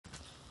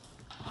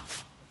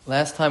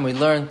Last time we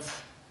learned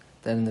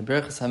that in the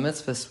Brachos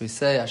HaMitzvahs we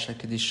say Asher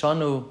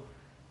Kedishanu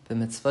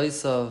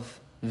b'mitzvaysav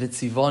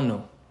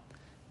v'tzivonu.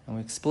 And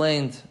we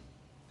explained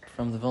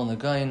from the Vilna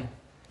Gaon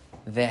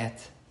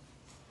that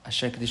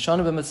Asher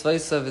Kedishanu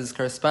b'mitzvaysav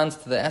corresponds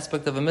to the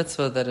aspect of a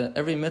mitzvah that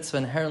every mitzvah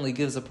inherently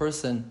gives a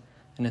person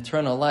an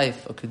eternal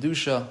life, a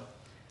kedusha.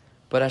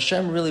 But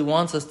Hashem really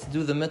wants us to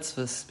do the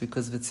mitzvahs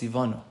because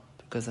v'tzivonu,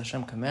 because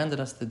Hashem commanded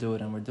us to do it,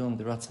 and we're doing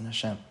the Ratzon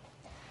Hashem.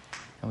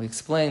 And we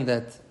explained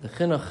that the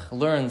Chinuch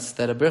learns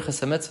that a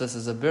Brachos HaMitzvahs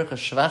is a Brachos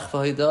Shvach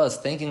V'Hodah, is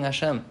thanking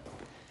Hashem.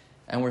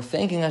 And we're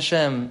thanking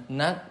Hashem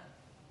not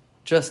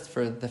just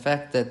for the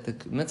fact that the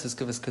mitzvahs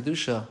give us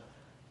Kedusha,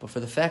 but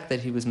for the fact that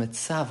He was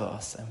Mitzvah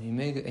us, and He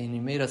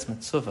made us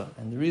Mitzvah.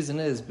 And the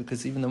reason is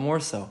because even the more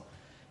so,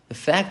 the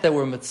fact that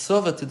we're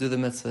Mitzvah to do the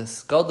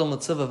mitzvahs, Gadol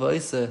Mitzvah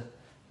V'Oiseh,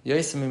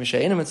 Yosem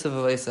Mishayina Mitzvah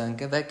V'Oiseh, and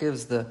that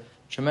gives the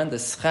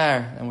tremendous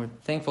schar, and we're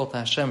thankful to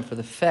Hashem for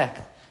the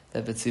fact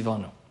that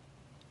V'tzivonu.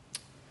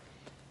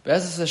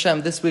 B'ezras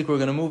Hashem, this week we're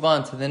going to move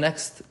on to the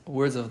next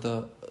words of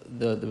the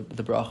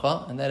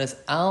bracha, and that is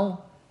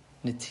Al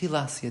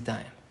Netilas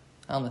Yadayim.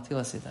 Al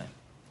Netilas Yadayim.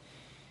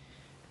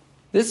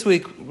 This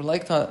week we'd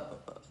like to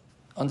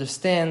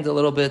understand a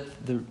little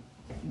bit the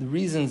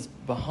reasons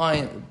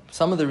behind,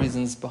 some of the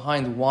reasons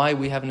behind why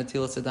we have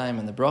Netilas Yadayim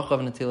and the bracha of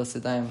Netilas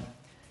Yadayim,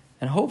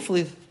 and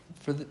hopefully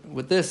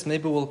with this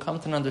maybe we'll come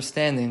to an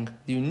understanding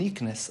the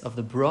uniqueness of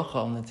the bracha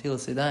of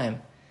Netilas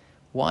Yadayim.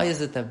 Why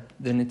is it that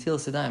the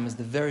Netilas Yadayim is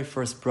the very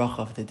first bracha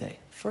of the day?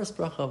 First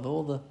bracha of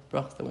all the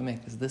brachas that we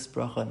make is this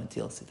bracha of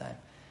Netilas Yadayim.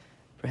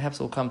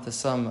 Perhaps we'll come to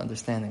some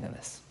understanding of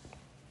this.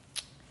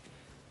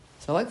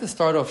 So I'd like to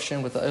start off,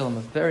 Shin, with the Olam, a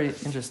very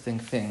interesting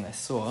thing I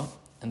saw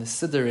in the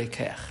Siddur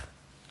Rekeach.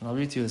 And I'll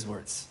read to you his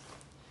words.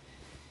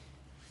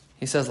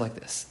 He says like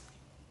this: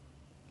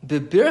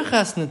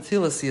 B'birchas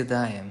Netilas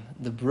Yadayim,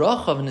 the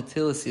bracha of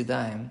Netilas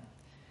Yadayim,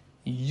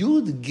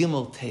 Yud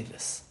Gimel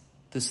Tevis.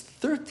 There's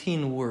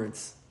 13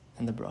 words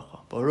in the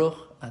bracha.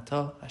 Baruch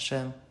Atah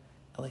Hashem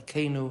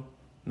Elokeinu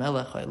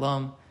Melech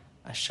Haolam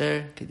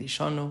Asher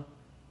Kedishanu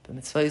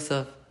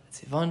b'mitzvaysav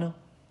v'tzivonu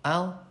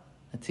Al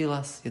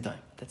Netilas Yadayim.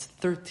 That's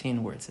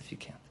 13 words if you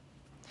can't.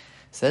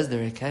 Says the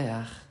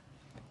Rekeach,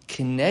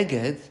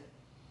 Kineged,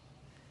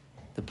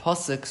 the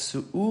pasuk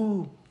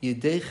Su'u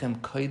Yedechem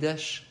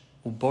Kodesh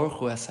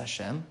U'Baruchu Es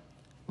Hashem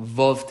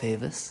Vov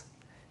Tevis.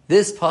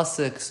 This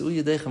pasuk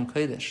Su'u Yedechem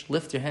Kodesh,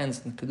 lift your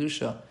hands in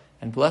Kedusha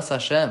and bless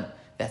Hashem.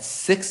 That's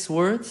 6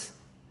 words.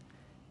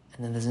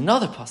 And then there's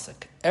another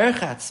pasuk.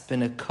 Erchatz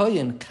ben a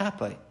koyin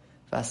kapai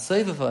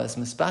v'asayvava es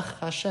misbach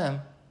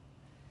Hashem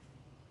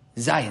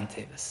zayin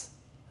tevis.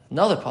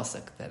 Another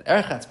pasuk that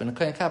Erchatz ben a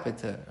koyin kapai,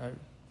 to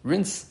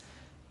rinse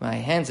my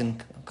hands in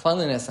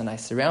cleanliness and I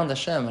surround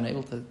Hashem and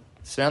able to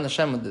surround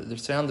Hashem with the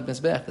surround the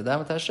misbech, the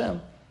damat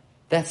Hashem.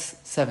 That's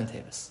 7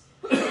 tevis.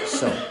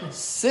 So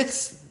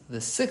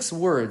the 6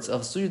 words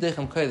of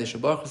Suyudechem Kodesh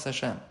U'Baruch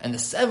Hashem and the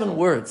 7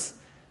 words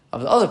of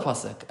the other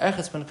pasuk,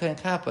 Erchatz ben Kohen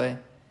Kapai,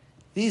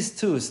 these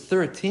two is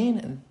 13,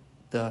 and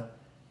the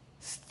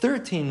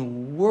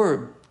 13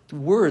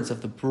 words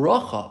of the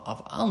bracha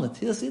of Al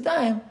Netilas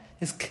Yadayim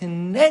is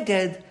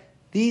connected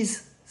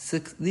these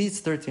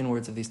 13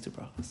 words of these 2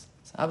 brachas.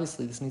 So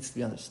obviously this needs to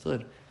be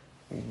understood.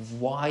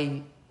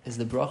 Why is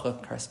the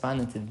bracha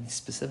corresponding to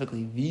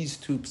specifically these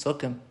 2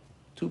 psukim?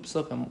 2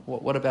 psukim,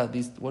 what about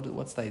these?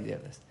 What's the idea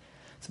of this?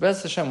 So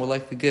B'ezras Hashem would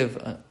like to give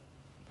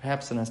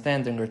perhaps an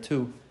understanding or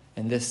two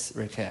in this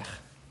Rekeach.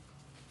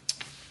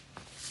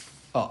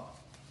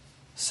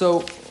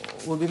 So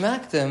we'll be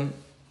makdim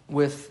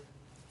with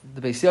the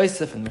Beis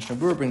Yosef, and Mishnah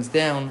Berurah brings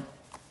down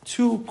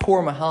 2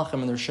 core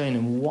mahalchim in the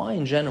Rishonim. Why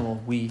in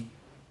general we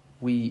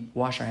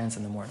wash our hands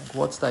in the morning?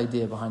 What's the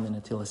idea behind the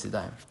Netilas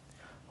Yadayim?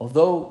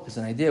 Although there's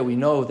an idea, we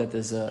know that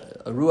there's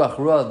a ruach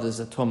ra,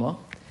 there's a tumah,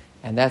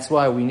 and that's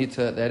why we need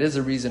to. That is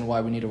a reason why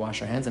we need to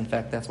wash our hands. In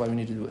fact, that's why we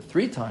need to do it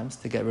 3 times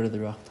to get rid of the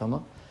ruach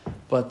tumah.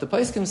 But the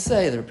Paiskim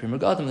say, the Pri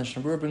Megadim, the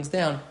Mishnah Berurah brings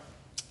down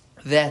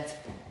that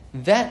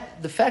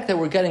the fact that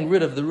we're getting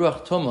rid of the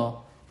ruach tumah,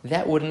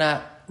 that would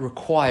not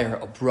require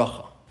a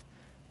bracha.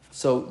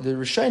 So the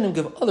Rishonim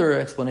give other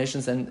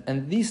explanations,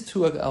 and these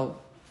 2,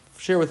 I'll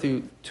share with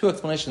you 2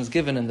 explanations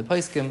given in the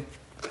Paiskim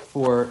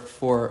for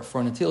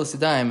Netilas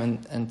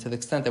Yadayim, and to the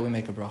extent that we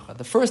make a bracha.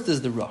 The first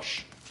is the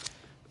Rosh.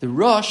 The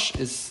Rosh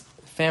is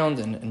found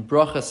in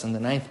Brachos in the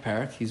 9th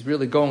parak. He's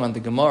really going on the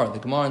Gemara. The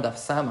Gemara in Daf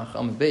Samach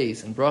Amud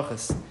Beis in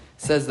Brachos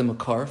says the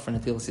Makar for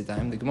Netilas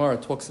Yadayim. The Gemara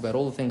talks about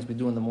all the things we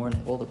do in the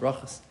morning, all the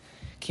brachas.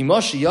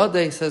 Kimoshi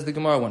Yadei, says the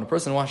Gemara, when a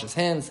person washes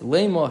hands,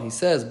 Leima, he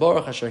says,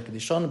 Baruch Asher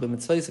Kedishanu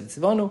b'mitzvaysav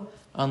v'tzivonu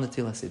Al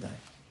Netilas Yadayim.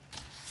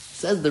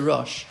 Says the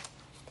Rosh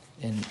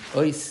in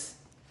Ois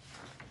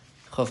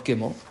Chav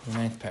Gimel, the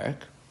 9th parak.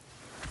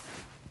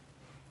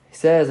 He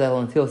says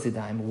Al Netilas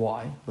Yadayim.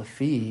 Why?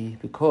 Lefi,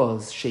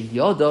 because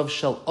sheyadav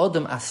shel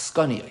adam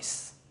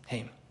askaniyos.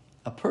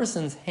 A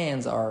person's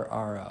hands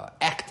are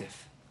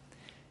active.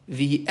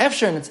 The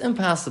efshar, and it's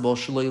impossible.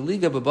 It's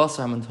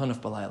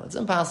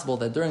impossible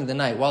that during the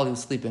night, while he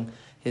was sleeping,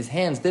 his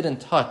hands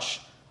didn't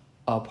touch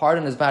a part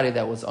in his body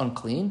that was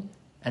unclean,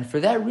 And for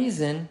that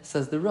reason,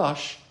 says the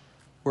Rosh,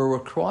 we're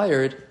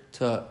required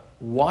to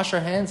wash our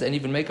hands and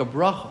even make a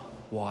bracha.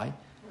 Why?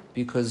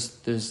 Because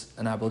there's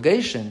an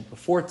obligation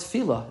before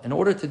tefillah. In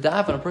order to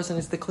daven, a person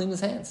needs to clean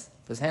his hands.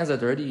 If his hands are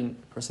dirty,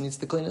 a person needs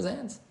to clean his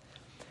hands.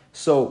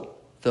 So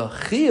the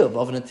chiyuv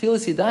of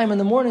Netilas Yadayim in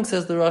the morning,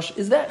 says the Rosh,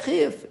 is that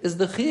chiyuv, is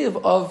the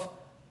chiyuv of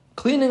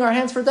cleaning our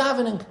hands for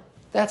davening.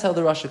 That's how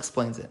the Rosh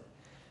explains it.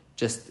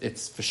 Just,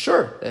 it's for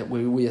sure that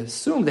we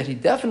assume that he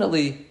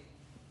definitely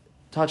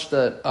touched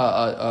an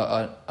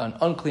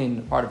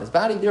unclean part of his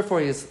body,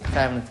 therefore he is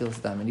chayav Netilas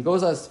Yadayim. And he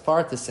goes as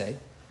far to say,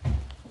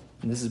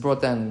 and this is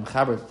brought down in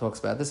Chaber talks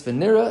about this,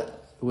 V'nira, it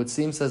would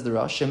seem, says the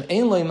Rosh, Shem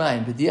ein lo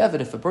mayim, b'diavad,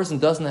 if a person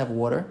doesn't have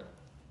water,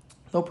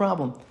 no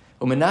problem.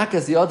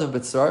 U'menakas yadav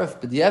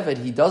b'tzaref, b'diavad,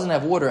 he doesn't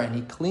have water and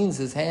he cleans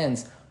his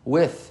hands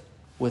with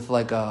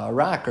like a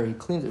rack, or he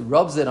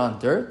rubs it on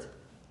dirt,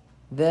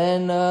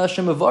 then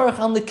Shem mevarach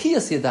al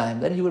nekiyas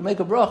yadayim, then he would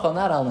make a bracha,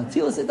 not al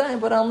netilas yadayim,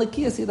 but al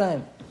nekiyas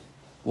yadayim.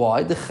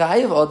 Why? The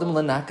chayiv adam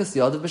lenakas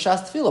yadav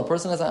b'shas tefillah. A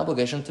person has an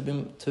obligation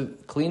to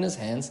clean his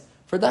hands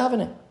for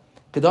davening.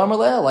 Kedar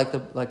maleh,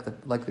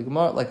 like the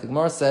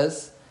Gemara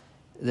says,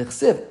 the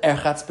chsiv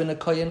erchatz bin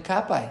akoyin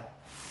kapai,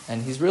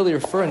 and he's really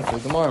referring to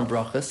the Gemara in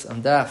Brachos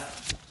on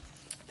Daf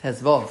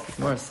Tezvav. The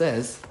Gemara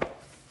says,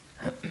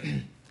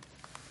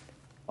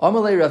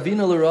 Amalei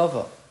Ravina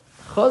l'Rava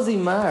Chazi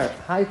Mar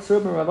Hai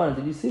Tzur ben Ravana.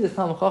 Did you see this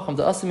Talmud Chacham?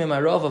 The Asim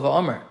Yemai Rava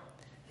v'Amar.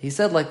 He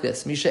said like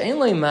this: Misha ein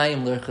lo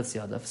mayim l'rchatz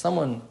yadav. If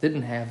someone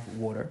didn't have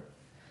water,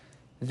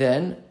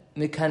 then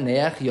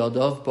mikaneach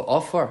yadav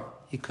ba'afar.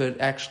 He could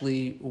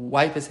actually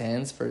wipe his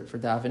hands for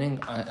davening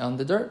on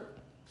the dirt.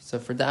 So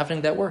for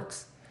davening, that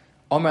works.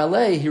 Amar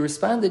lei, he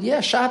responded, yeah,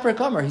 shaper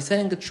kamer. He's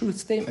saying a true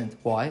statement.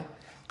 Why?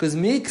 Because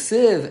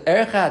miksiv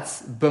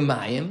erchatz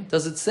b'mayim.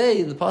 Does it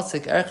say in the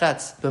pasuk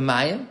erchatz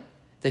b'mayim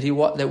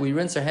that we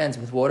rinse our hands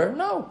with water?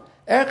 No.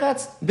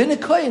 Erchatz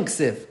b'nekoyin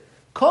ksiv.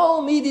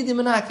 Kol midi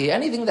dimanaki.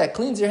 Anything that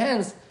cleans your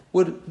hands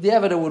would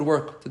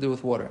work to do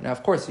with water. Now,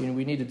 of course,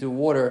 we need to do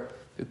water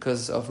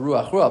because of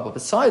ruach ra. But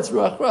besides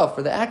ruach ra,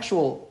 for the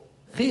actual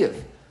chiyuv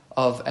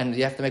and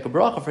you have to make a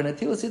bracha for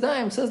Netilas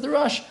Yadayim, says the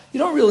Rosh, you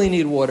don't really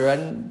need water,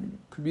 and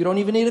you don't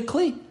even need a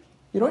kli.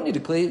 You don't need a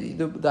kli.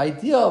 The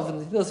idea of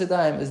Netilas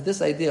Yadayim is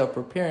this idea of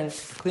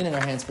cleaning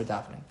our hands for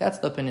davening. That's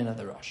the opinion of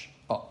the Rosh.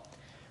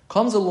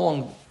 Comes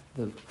along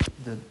the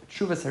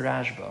Shuvas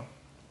Harashba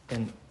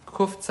in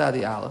Kuf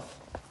Tzadi Aleph,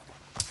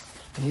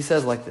 and he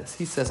says like this.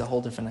 He says a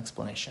whole different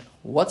explanation.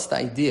 What's the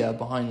idea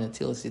behind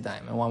Netilas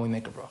Yadayim and why we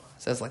make a bracha?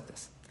 He says like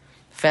this.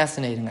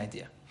 Fascinating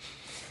idea.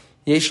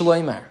 Yesh lo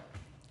imar.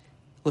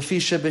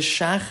 Lefisha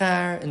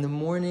b'shachar, in the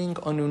morning,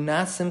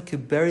 onunasim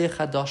kiberia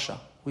chadasha.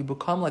 We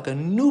become like a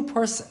new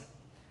person.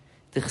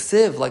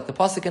 Tichsiv, like the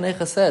pasuk in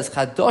Eicha says,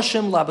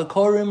 chadoshim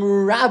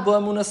labakorim rabba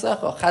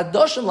munasecha.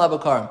 Chadoshim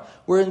labakarim.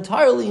 We're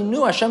entirely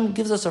new. Hashem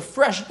gives us a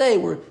fresh day.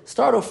 We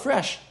start off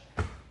fresh.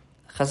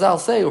 Chazal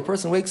say, a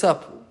person wakes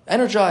up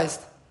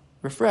energized,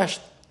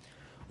 refreshed.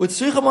 And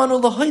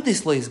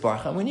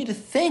we need to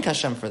thank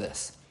Hashem for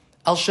this.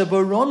 Al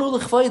shabaronu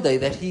l'chvaydei,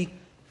 that He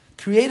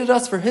created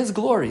us for His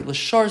glory,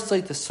 l'shar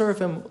say, to serve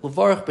Him,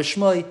 l'varach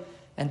b'shmai,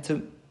 and to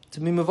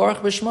be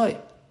mevarach b'shmai.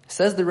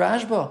 Says the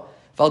Rashba,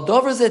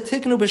 v'al ze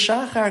tiknu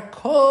b'shachar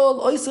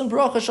kol oisin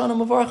bracha shana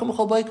mevarach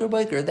m'chol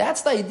biker.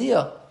 That's the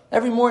idea.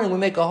 Every morning we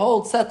make a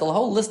whole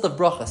list of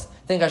brachas.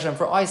 Thank Hashem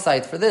for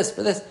eyesight, for this,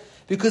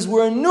 because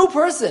we're a new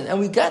person, and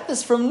we got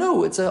this from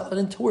new.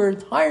 We're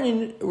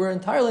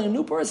entirely a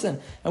new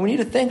person, and we need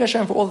to thank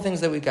Hashem for all the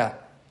things that we got.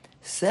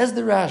 Says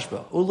the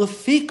Rashba,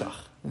 ulefikach,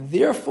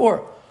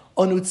 therefore,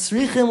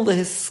 onutzrichim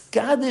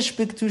lehiskadish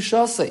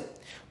b'ktushasei.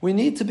 We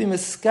need to be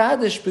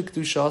miskadish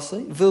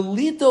b'ktushasei,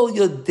 v'lidol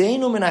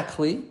yodeinu min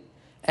hakli,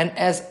 and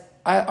as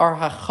our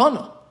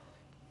hachana,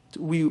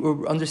 we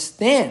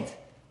understand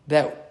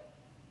that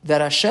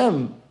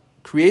Hashem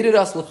created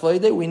us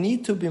l'chvayde. We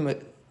need to be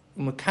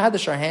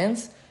mekadesh our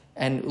hands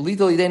and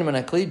lidol yodeinu min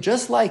hakli,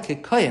 just like a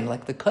kohen,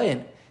 like the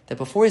kohen, that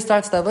before he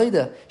starts the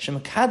avodah,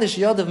 shemakadesh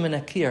yadav min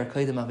hakir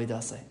koydem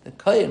avidasei. The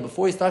kohen,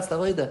 before he starts the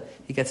avodah,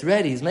 he gets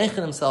ready, he's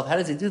meichen himself. How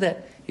does he do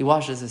that? He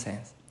washes his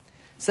hands.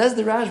 Says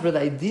the Rashba, the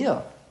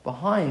idea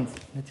behind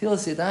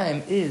Netilas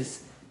Yadayim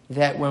is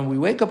that when we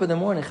wake up in the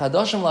morning,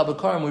 Chadoshim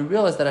Labakarim, we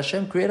realize that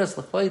Hashem created us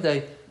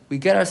l'chvayde. We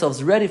get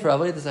ourselves ready for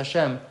Avodas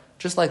Hashem,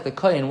 just like the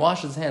Kohen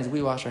washes his hands,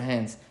 we wash our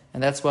hands.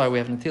 And that's why we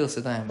have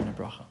Netilas Yadayim in a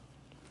bracha.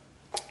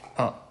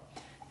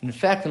 In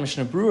fact, the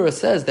Mishnah Berurah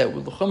says that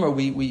with the Chumrah,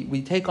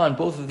 we take on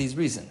both of these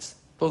reasons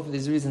in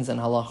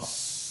halacha.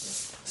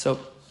 So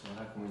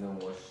how can we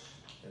not wash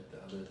at the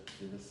other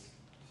this?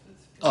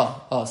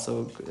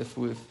 So if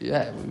we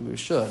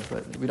should,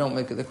 but we don't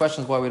make it. The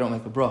question is why we don't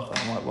make a bracha,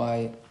 and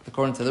why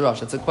according to the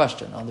Rosh, it's a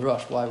question on the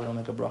Rosh why we don't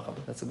make a bracha.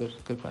 But that's a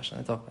good question.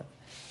 I talk about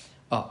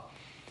it.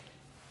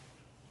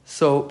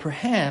 So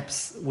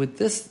perhaps with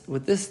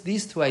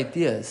these two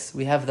ideas,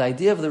 we have the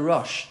idea of the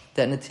Rosh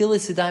that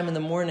Netilas Yadayim in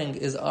the morning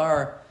is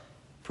our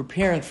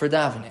preparing for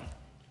davening,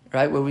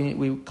 right? Where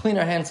we clean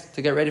our hands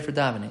to get ready for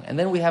davening, and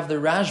then we have the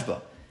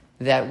Rashba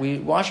that we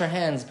wash our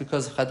hands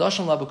because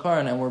Chadashim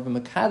Labakaran and we're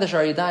Mekadesh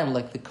our Yadayim,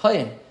 like the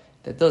Kohen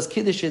that does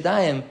Kiddush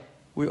Yadayim,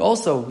 we're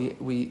Mekadesh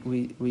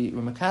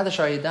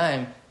our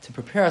Yadayim to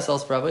prepare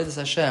ourselves for Avodas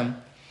Hashem.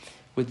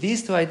 With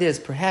these two ideas,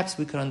 perhaps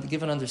we could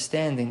give an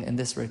understanding in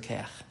this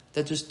Rekeach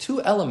that there's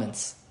two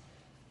elements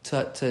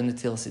to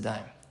Netilas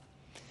Yadayim.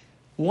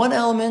 One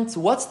element,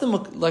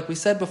 like we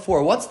said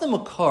before, what's the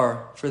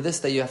makar for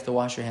this that you have to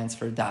wash your hands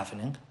for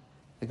davening?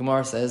 The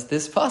Gemara says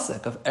this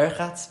pasuk of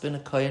Erchatz bin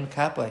Kohen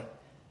Kapai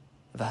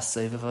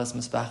Vasevavas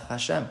Misbach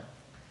Hashem.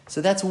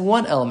 So that's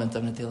one element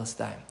of Netilas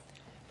Yadayim.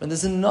 But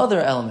there's another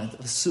element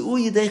of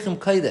Su'u Yidechem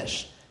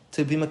Kodesh,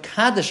 to be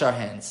Makadesh our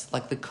hands,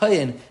 like the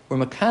Kohen, we're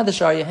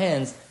Makadesh our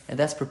hands, and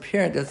that's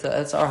preparing.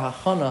 That's our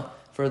hachana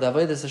for the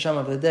Avodas Hashem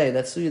of the day.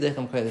 That's Su'u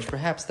Yidechem Kodesh.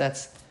 Perhaps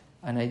that's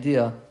an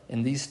idea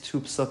in these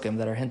two psukim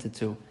that are hinted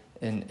to,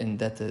 in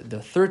that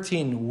the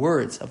 13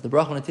 words of the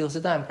Brachos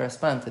Netilas Yadayim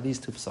correspond to these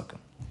two psukim.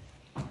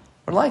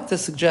 I'd like to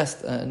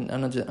suggest an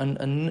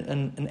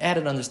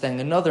added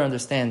understanding, another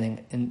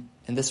understanding in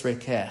this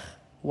Rekeach,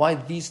 why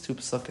these two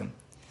psukim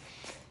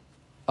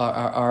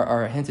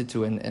are hinted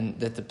to, and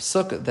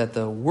that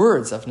the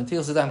words of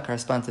Netilas Yadayim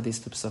correspond to these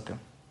two psukim.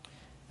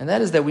 And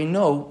that is that we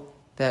know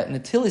that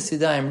Netilas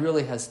Yadayim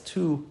really has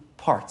two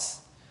parts.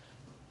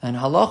 And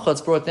halacha,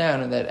 it's brought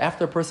down that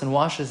after a person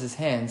washes his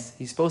hands,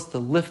 he's supposed to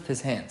lift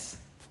his hands.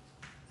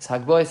 It's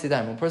hagbois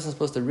yadayim. A person's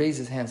supposed to raise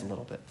his hands a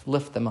little bit,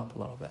 lift them up a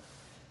little bit.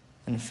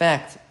 And in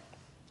fact,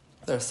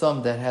 there are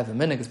some that have a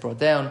minhag, it's brought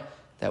down,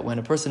 that when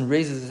a person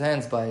raises his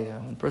hands by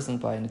Netilas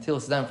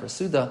Yadayim for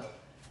Suda,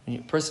 when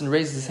a person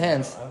raises his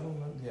hands, I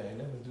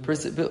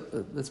never do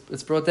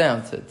it's brought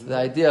down to the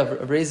idea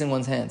of raising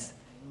one's hands.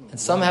 And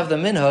some have the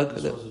minhag. You're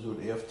supposed to do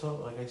it after,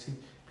 like I see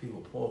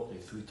people walk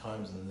like 3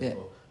 times and then they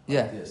go.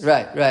 This.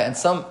 Right, and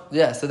some,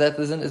 so that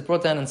it's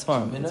brought down in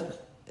Svarim.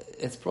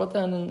 It's brought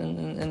down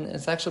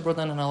it's actually brought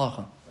down in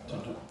Halacha.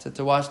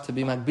 To wash, to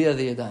be Magbiyah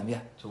the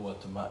Yadayim, To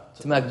what? To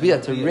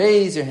Magbiyah, to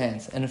raise your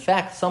hands. And in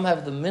fact, some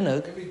have the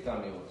minhag. Every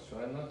time you wash,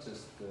 right? Not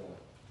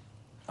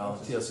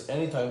just...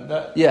 anytime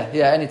that...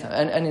 Anytime.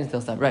 Any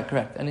Netilas Yadayim. Right,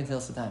 correct. Any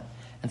Netilas Yadayim.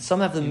 And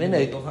some have the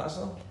minhag.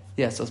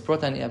 So it's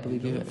brought down, I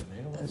believe you. In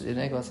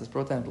Netilas, it's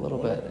brought down a little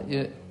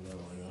bit.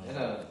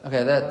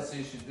 Okay, so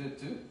you should do it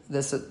too?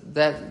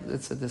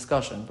 It's a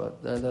discussion,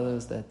 but there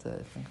is that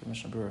I think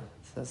Commissioner Brewer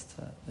says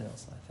to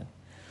I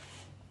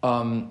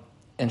think.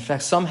 In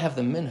fact, some have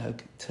the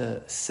minhag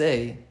to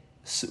say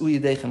Su'u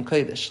Yidechem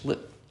Kodesh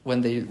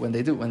when they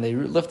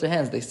lift their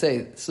hands. They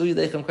say Su'u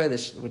Yidechem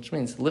Kodesh, which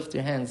means lift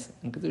your hands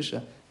in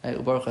kedusha.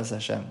 Brachos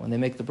Hashem when they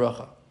make the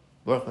bracha.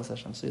 Brachos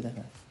Hashem Su'u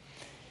Yidechem.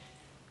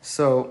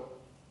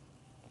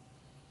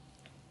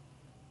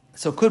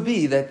 So it could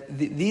be that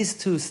there's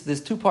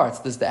two parts.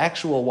 There's the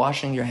actual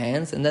washing your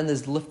hands, and then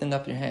there's lifting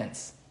up your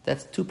hands.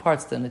 That's two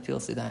parts to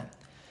Netilas Yadayim.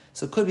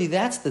 So it could be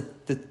that's the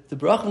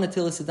bracha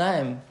Netilas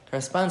Yadayim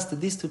corresponds to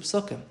these two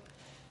psukim.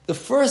 The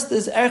first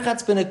is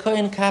Erchatz ben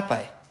Kohen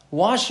Kapai.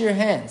 Wash your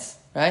hands,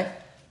 right?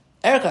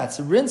 Erchatz,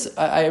 rinse.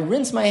 I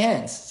rinse my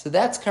hands. So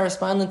that's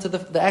corresponding to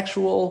the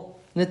actual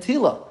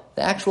Netila,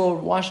 the actual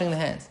washing the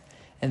hands.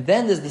 And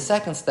then there's the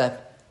second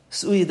step,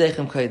 Su'u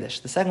Yidechem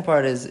Kodesh. The second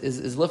part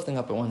is lifting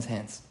up at one's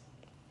hands.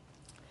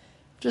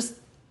 Just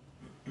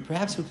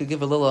perhaps we could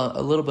give a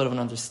little bit of an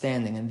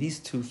understanding in these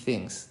two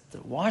things: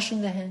 the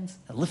washing the hands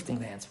and lifting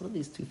the hands. What are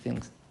these two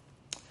things?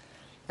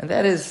 And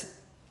that is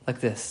like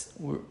this.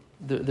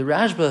 The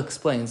Rashba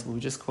explains what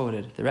we just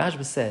quoted. The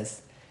Rashba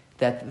says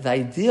that the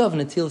idea of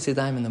Netilas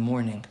Yadayim in the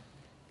morning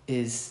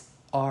is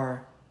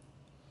our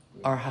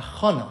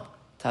hachana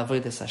to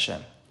avodas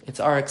Hashem. It's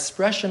our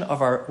expression of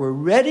we're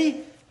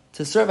ready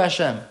to serve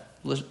Hashem.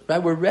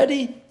 Right? We're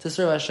ready to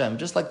serve Hashem,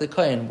 just like the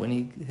Kohen,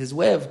 when his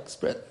way of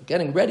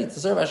getting ready to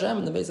serve Hashem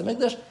in the Beis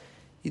HaMikdash,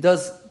 he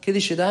does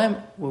Kiddush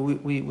Yadayim, where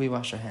we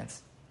wash our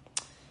hands.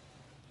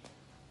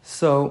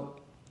 So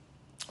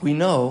we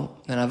know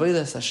that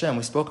Avodas Hashem,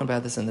 we've spoken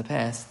about this in the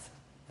past,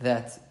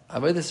 that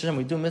Avodas Hashem,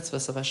 we do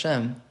mitzvahs of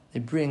Hashem,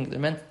 they're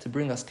meant to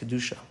bring us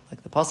Kedusha.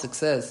 Like the Pasuk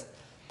says,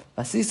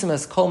 Vasisim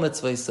es kol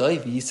mitzvah yisai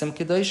v'yisem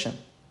kedoshim.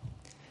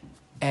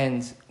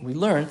 And we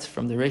learned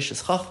from the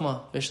Reishis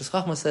Chachma. Reishis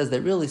Chachma says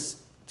that really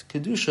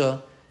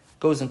Kedusha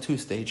goes in 2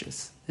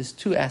 stages. There's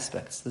 2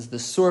 aspects. There's the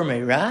Sur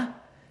Meirah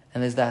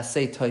and there's the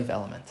Asay Toiv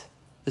element.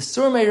 The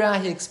Sur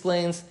Meirah, he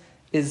explains,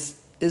 is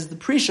the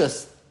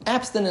precious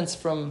abstinence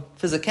from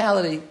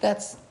physicality.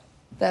 That's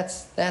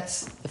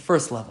the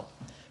first level.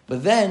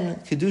 But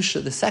then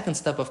Kedusha, the second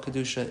step of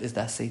Kedusha is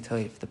the Asay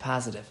Toiv, the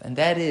positive. And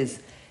that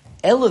is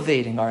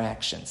elevating our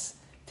actions.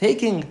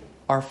 Taking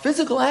our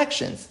physical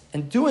actions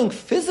and doing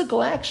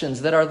physical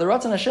actions that are the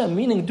Ratzon Hashem,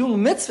 meaning doing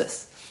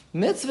mitzvahs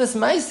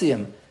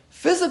ma'asiyim,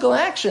 physical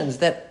actions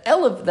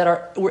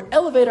we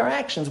elevate our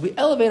actions, we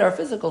elevate our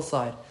physical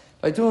side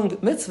by doing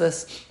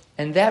mitzvahs,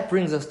 and that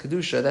brings us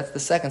kedusha. That's the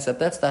second step.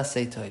 That's the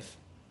asay toiv.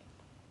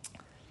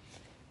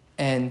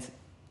 And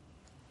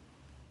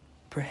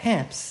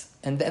perhaps,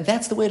 and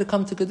that's the way to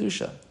come to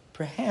kedusha.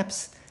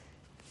 Perhaps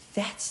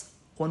that's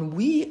when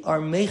we are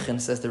meichen,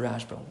 says the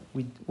Rashba.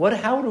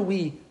 How do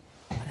we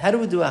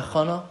do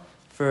achana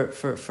for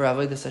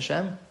Avodas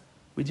Hashem?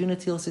 We do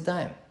Netilas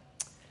Yadayim.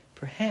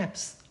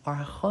 Perhaps our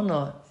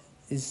hachana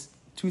is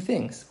two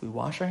things. We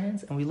wash our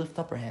hands and we lift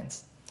up our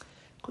hands.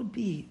 Could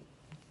be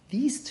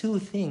these two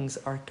things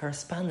are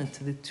correspondent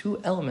to the two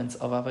elements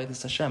of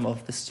Avodas Hashem,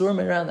 of the Sur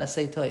Meira and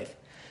Asay Toiv.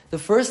 The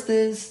first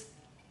is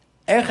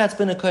Erchatz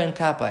ben Kohen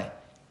Kapai,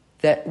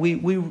 that we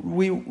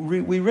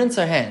rinse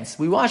our hands,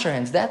 we wash our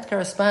hands. That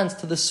corresponds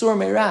to the Sur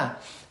Meira,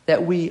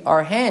 that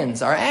our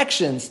hands, our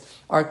actions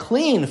are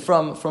clean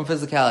from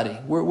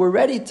physicality. We're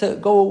ready to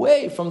go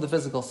away from the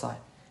physical side.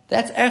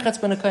 That's Erchatz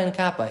ben Kohen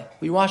Kapai.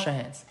 We wash our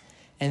hands.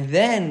 And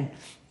then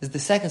is the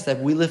second step.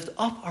 We lift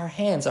up our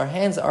hands. Our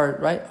hands are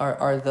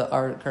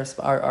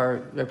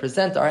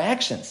represent our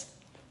actions.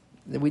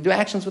 We do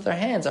actions with our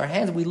hands. Our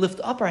hands, we lift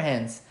up our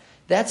hands.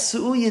 That's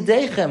Su'u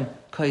Yadayim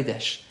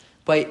Kodesh.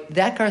 But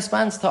that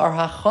corresponds to our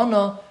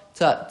hachana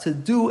to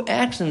do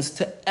actions,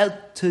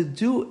 to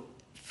do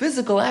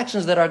physical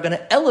actions that are going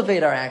to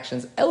elevate our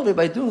actions, elevate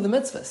by doing the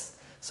mitzvahs.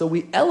 So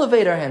we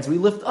elevate our hands, we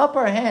lift up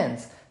our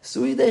hands.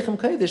 Su'u Yadayim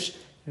Kodesh,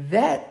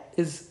 that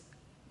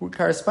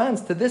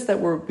corresponds to this, that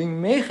we're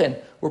being mechen,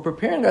 we're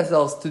preparing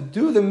ourselves to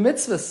do the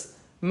mitzvahs,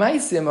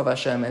 ma'asim of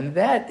Hashem, and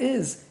that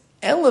is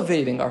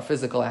elevating our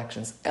physical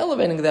actions,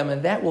 elevating them,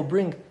 and that will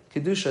bring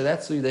kedusha.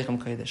 That's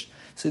Yudechem Kodesh.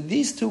 So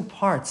these two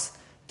parts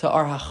to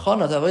our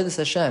hachana, to Avodas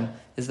Hashem,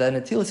 is that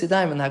Netilas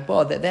Yadayim and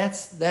Hagbah.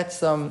 That's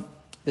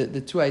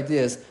the two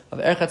ideas of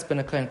Erchatz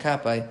ben Kohen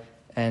Kapai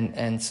and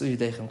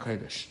Yudechem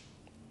Kodesh.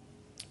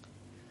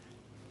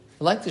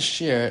 I'd like to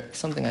share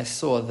something I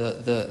saw.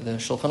 The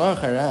Shulchan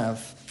Aruch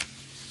Harav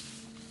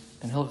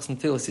in Hilchos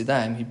Netilas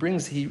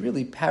Yadayim, he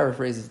really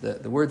paraphrases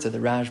the words of the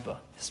Rashba,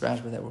 this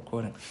Rashba that we're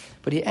quoting.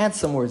 But he adds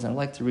some words, and I'd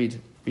like to read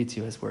to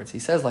you his words. He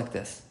says like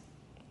this: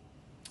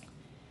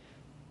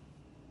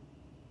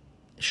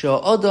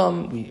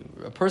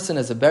 a person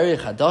is a beri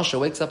chadasha,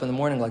 wakes up in the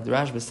morning, like the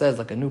Rashba says,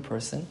 like a new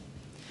person.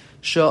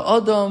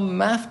 Sha'adam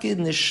mafkid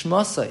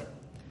nishmasai,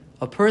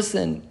 a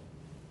person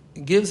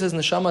gives his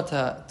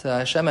neshama to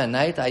Hashem at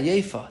night,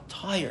 ayefa,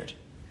 tired.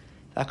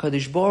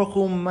 HaKadosh Baruch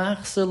Hu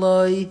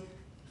machselai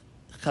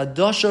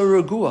chadasha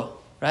regua,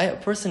 right? A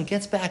person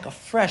gets back a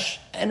fresh,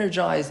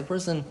 energized. A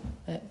person,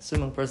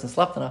 assuming a person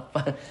slept enough,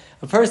 but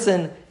a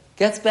person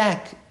gets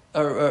back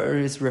or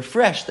is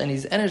refreshed and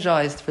he's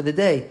energized for the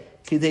day.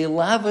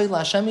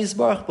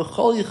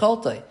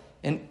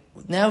 And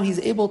now he's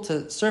able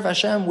to serve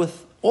Hashem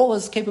with all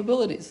his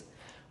capabilities.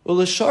 And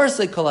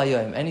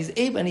he's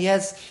able, and he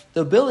has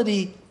the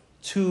ability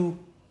to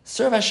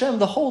serve Hashem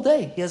the whole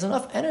day. He has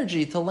enough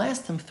energy to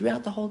last him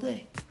throughout the whole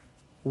day.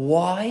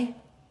 Why?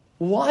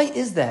 Why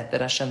is that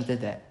Hashem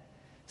did that?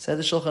 Said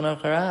the Shulchan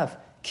Aruch Harav,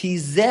 Ki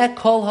zeh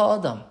kol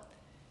ha'adam.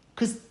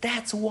 Because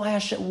that's why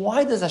Hashem.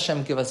 Why does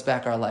Hashem give us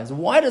back our lives?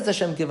 Why does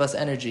Hashem give us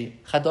energy?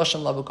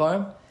 Chadoshim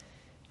labukarim.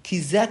 Ki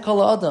zeh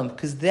kol ha'adam.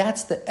 Because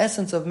that's the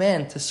essence of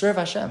man, to serve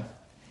Hashem.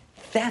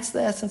 That's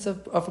the essence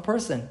of a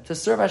person, to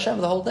serve Hashem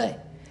the whole day.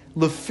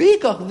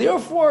 Lefikach,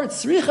 therefore,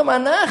 tzrichim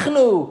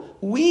anachnu.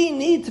 We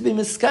need to be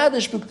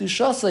miskadesh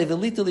b'kdushasei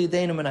v'litul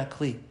yideinu min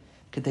hakli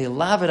k'dei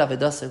lavet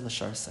avedasei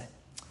l'sharsei.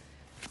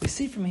 We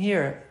see from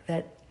here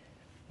that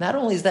not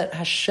only is that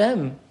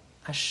Hashem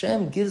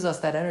gives us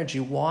that energy.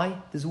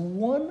 Why? There's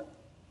one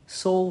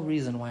sole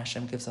reason why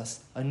Hashem gives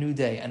us a new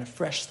day and a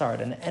fresh start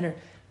and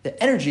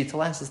the energy to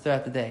last us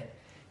throughout the day.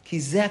 Ki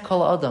zeh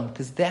kol adam,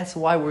 because that's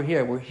why we're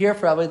here. We're here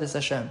for Avodas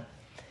Hashem.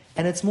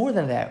 And it's more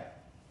than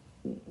that.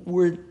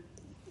 We're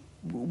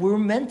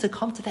meant to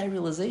come to that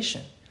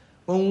realization.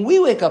 When we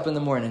wake up in the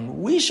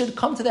morning, we should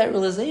come to that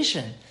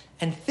realization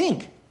and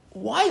think,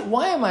 why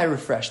am I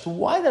refreshed?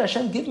 Why did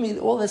Hashem give me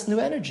all this new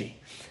energy?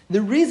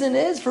 The reason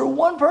is for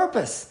one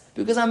purpose,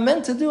 because I'm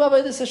meant to do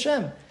Avodas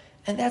Hashem.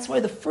 And that's why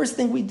the first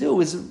thing we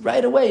do is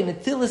right away,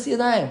 Netilas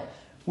Yadayim.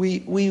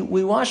 We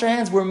wash our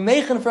hands, we're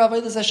mechen for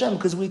Avodas Hashem,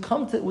 because we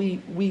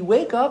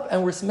wake up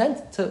and we're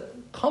meant to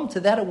come to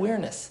that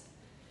awareness.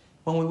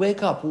 When we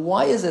wake up,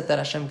 why is it that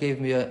Hashem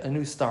gave me a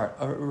new start,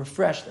 a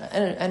refreshed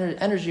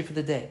energy for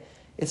the day?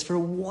 It's for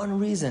one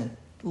reason,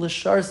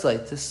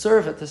 l'sharsai, to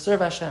serve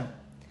Hashem.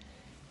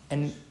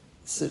 And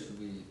so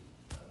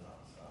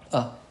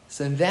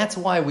that's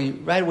why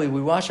right away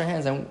we wash our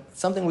hands, and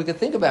something we could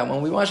think about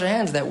when we wash our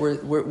hands, that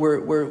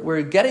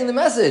we're getting the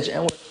message,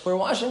 and we're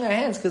washing our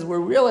hands because we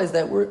realize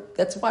that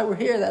that's why we're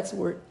here.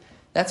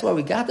 That's why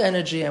we got the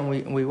energy, and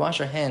we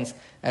wash our hands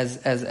as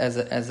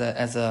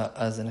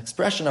an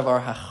expression of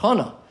our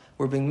hachana.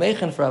 We're being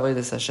mechen for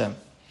Avodas Hashem.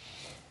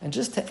 And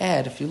just to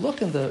add, if you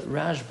look in the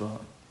Rashba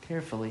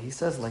carefully, he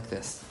says like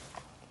this: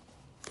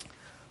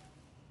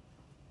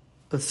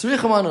 we need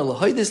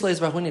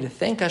to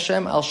thank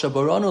Hashem al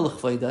shabaranu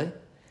l'chvaydai,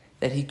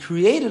 that He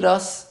created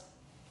us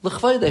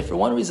l'chvaydai, for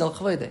one reason,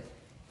 l'chvaydai.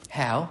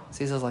 How? So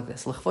he says like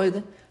this: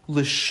 l'chvaydai,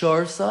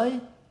 l'sharsai,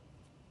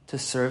 to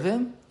serve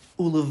Him,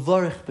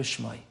 u'levarich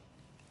b'shmai,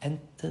 and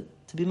to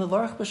be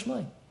mevarich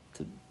b'shmai,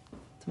 to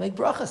make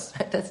brachos.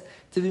 Right? That's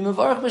to be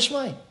mevarich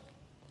b'shmai.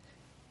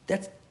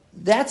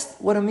 That's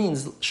what it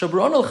means.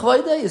 Shabaranu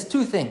l'chvaydai is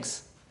two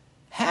things.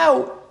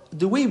 How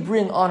do we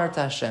bring honor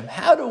to Hashem?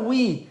 How do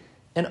we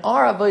In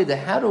our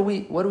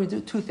avodah, what do we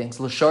do? Two things.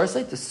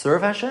 L'sharsei, to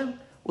serve Hashem,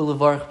 or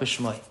levarach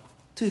b'shmai.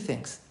 Two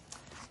things.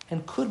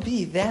 And could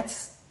be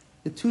that's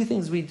the two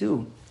things we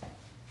do.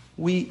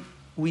 We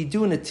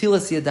do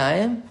Netilas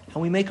Yadayim, and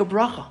we make a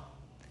bracha.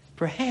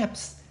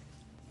 Perhaps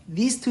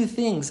these two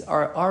things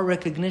are our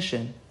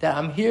recognition that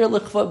I'm here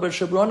l'chva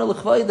b'shabrona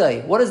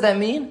l'chvaydai. What does that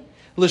mean?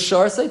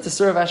 L'sharsei, to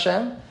serve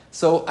Hashem.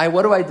 So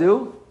what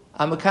do?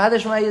 I'm a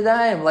kaddish my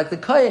Yadayim, like the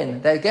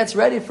kohen that gets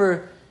ready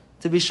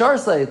to be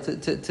sharsei,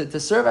 to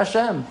serve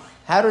Hashem.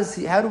 How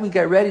do we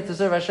get ready to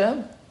serve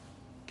Hashem?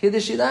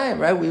 Kiddush Yadayim,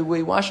 right?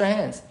 We wash our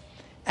hands.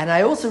 And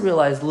I also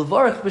realized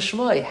levarach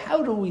b'shmai.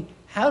 How do we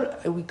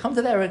come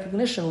to that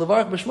recognition?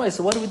 Levarach b'shmai.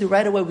 So what do?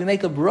 Right away? We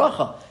make a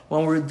bracha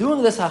when we're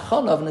doing this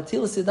hachana of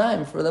Netilas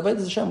Yadayim for the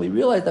Avodas Hashem. We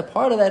realize that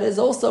part of that is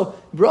also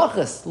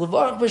brachas,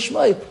 levarach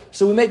b'shmai.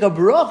 So we make a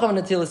bracha of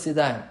Netilas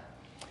Yadayim,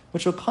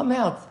 which will come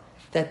out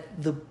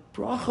that the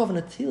bracha of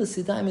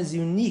Netilas Yadayim is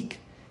unique.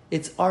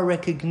 It's our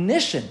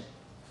recognition.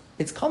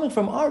 It's coming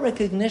from our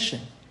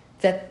recognition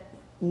that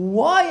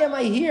why am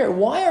I here?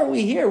 Why are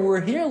we here?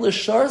 We're here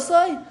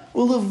l'sharsai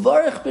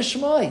u'levarich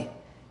b'shmai.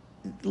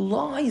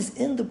 Lies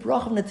in the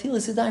bracha of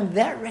Netilas Yadayim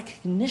that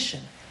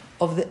recognition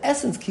of the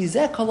essence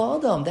kizeh kol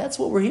adam. That's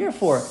what we're here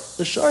for.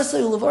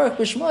 L'sharsai u'levarich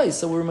b'shmai.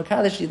 So we're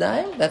mekadesh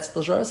Yadayim. That's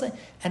the sharsai,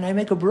 and I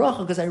make a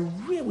bracha because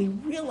we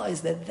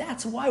realize that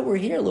that's why we're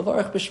here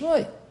levarich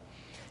b'shmai.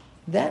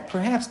 That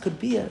perhaps could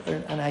be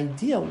an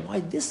idea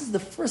why this is the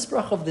first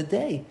bracha of the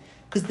day.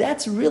 Because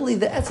that's really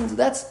the essence.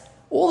 That's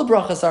all the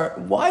brachas are.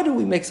 Why do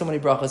we make so many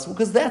brachas?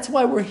 Because that's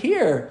why we're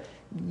here.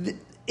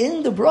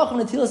 In the bracha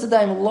of Netilas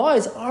Yadayim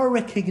lies our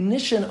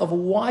recognition of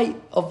what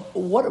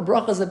a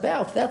bracha is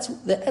about. That's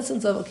the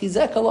essence of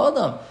kizeh kol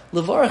adam,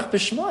 levarach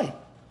b'shmai.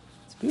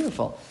 It's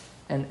beautiful.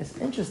 And it's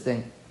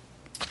interesting.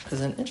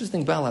 There's an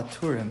interesting Baal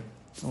HaTurim.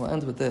 We'll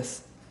end with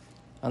this.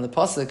 On the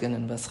pasuk and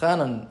in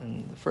Veschanan,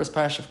 in the first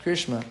parish of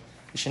Krishma,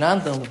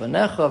 Vishinantam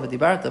levanecha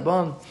v'dibarta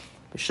bam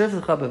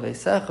b'shivtecha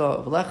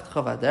b'veisecha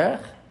v'lechtecha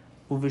v'aderech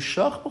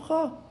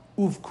u'v'shachbucha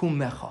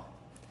uvkumecha.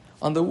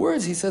 On the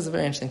words, he says a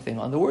very interesting thing.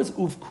 On the words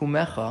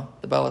uvkumecha,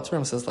 the Baal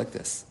HaTurim says like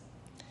this: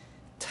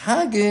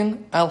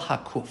 Tagin al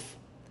hakuf.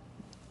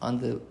 On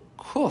the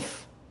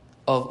kuf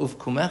of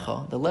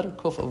uvkumecha, the letter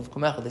kuf of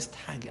uvkumecha, there's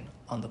tagin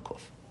on the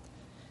kuf.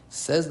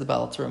 Says the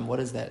Baal HaTurim, what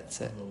is that? It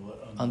said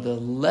on the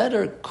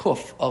letter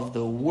kuf of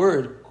the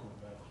word,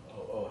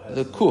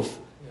 the kuf.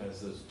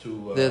 There's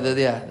two. The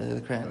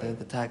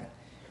tagin.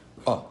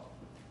 Oh,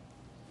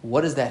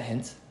 what does that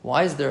hint?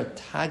 Why is there a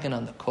tagin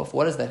on the kuf?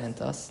 What does that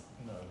hint us?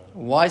 No.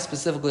 Why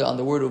specifically on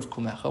the word of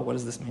kumecha? What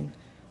does this mean?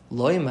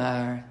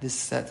 Loimar,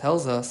 this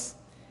tells us,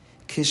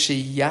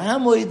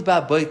 kishiyamoid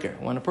ba'boiker,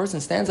 when a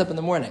person stands up in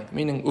the morning,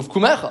 meaning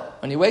uvkumecha,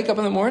 when you wake up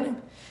in the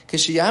morning,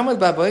 kishiyamoid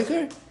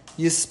ba'boiker,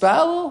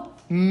 yispal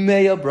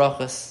meya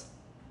brachas.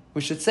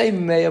 We should say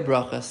meya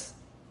brachas.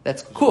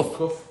 That's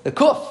kuf. The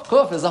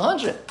kuf is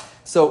 100.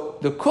 So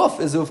the kuf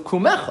is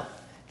uvkumecha.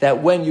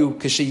 That when you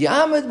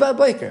kishiyamoid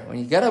ba'boiker, when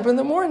you get up in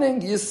the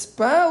morning,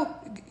 yispal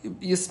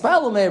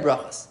meya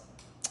brachas.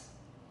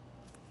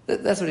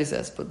 That's what he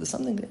says. But there's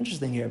something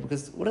interesting here,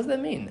 because what does that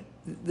mean?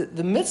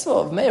 The mitzvah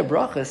of Meir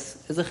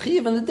Brachas is a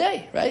chiv in the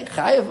day, right?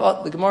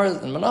 Chayiv, the Gemara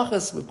in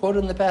Menachos, we've quoted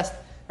in the past,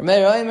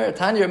 Meir Omer,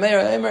 Tanya Meir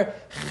Omer,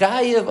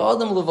 Chayiv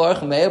Adam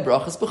Levarch Meir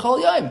Brachas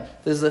B'chol Yom.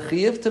 There's a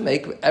chiv to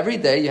make every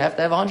day, you have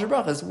to have 100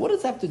 brachas. What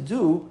does that have to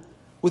do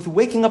with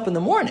waking up in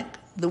the morning?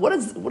 What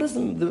does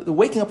the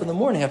waking up in the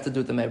morning have to do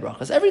with the Meir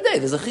Brachas? Every day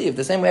there's a chiv.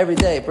 The same way every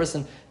day a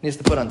person needs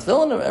to put on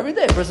tefillin, or every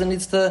day a person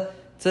needs to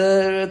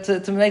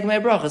make Meir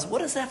Brachas.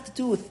 What does that have to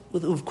do with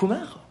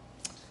Uvkumecha?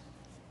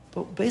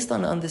 But based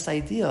on this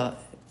idea,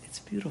 it's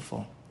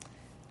beautiful.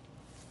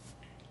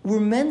 We're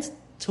meant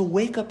to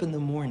wake up in the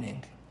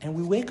morning, and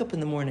we wake up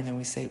in the morning and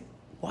we say,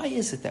 why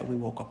is it that we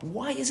woke up?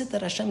 Why is it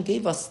that Hashem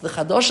gave us the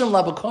Chadashim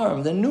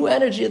Labakarim, the new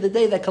energy of the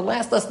day that can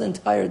last us the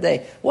entire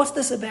day? What's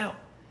this about?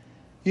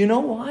 You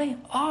know why?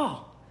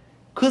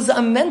 Because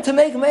I'm meant to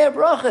make Meir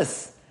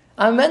Brachas.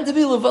 I'm meant to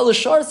be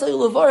l'sharsai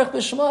u'levarich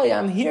b'shmai.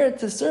 I'm here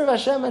to serve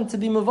Hashem and to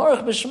be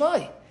mevarich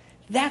b'shmai.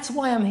 That's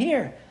why I'm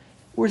here.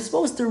 We're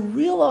supposed to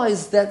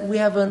realize that we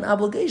have an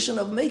obligation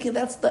of making.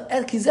 That's the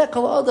kizeh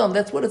kol adam.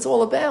 That's what it's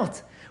all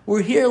about.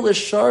 We're here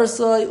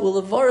l'sharsai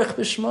u'levarich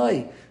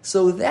b'shmai.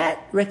 So that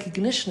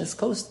recognition is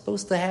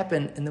supposed to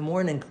happen in the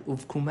morning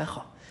of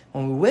kumecha.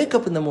 When we wake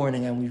up in the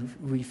morning and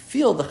we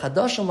feel the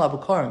chadashim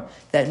labakarim,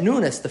 that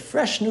newness, the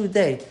fresh new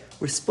day,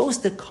 we're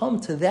supposed to come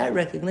to that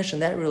recognition,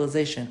 that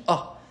realization.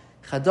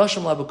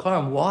 Chadashim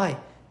labakarim. Why?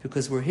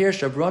 Because we're here,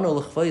 shabrano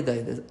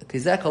l'chvaydai, the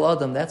kizeh kol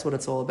adam. That's what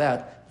it's all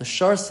about. The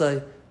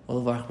sharsai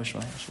u'levarich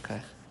b'shmai.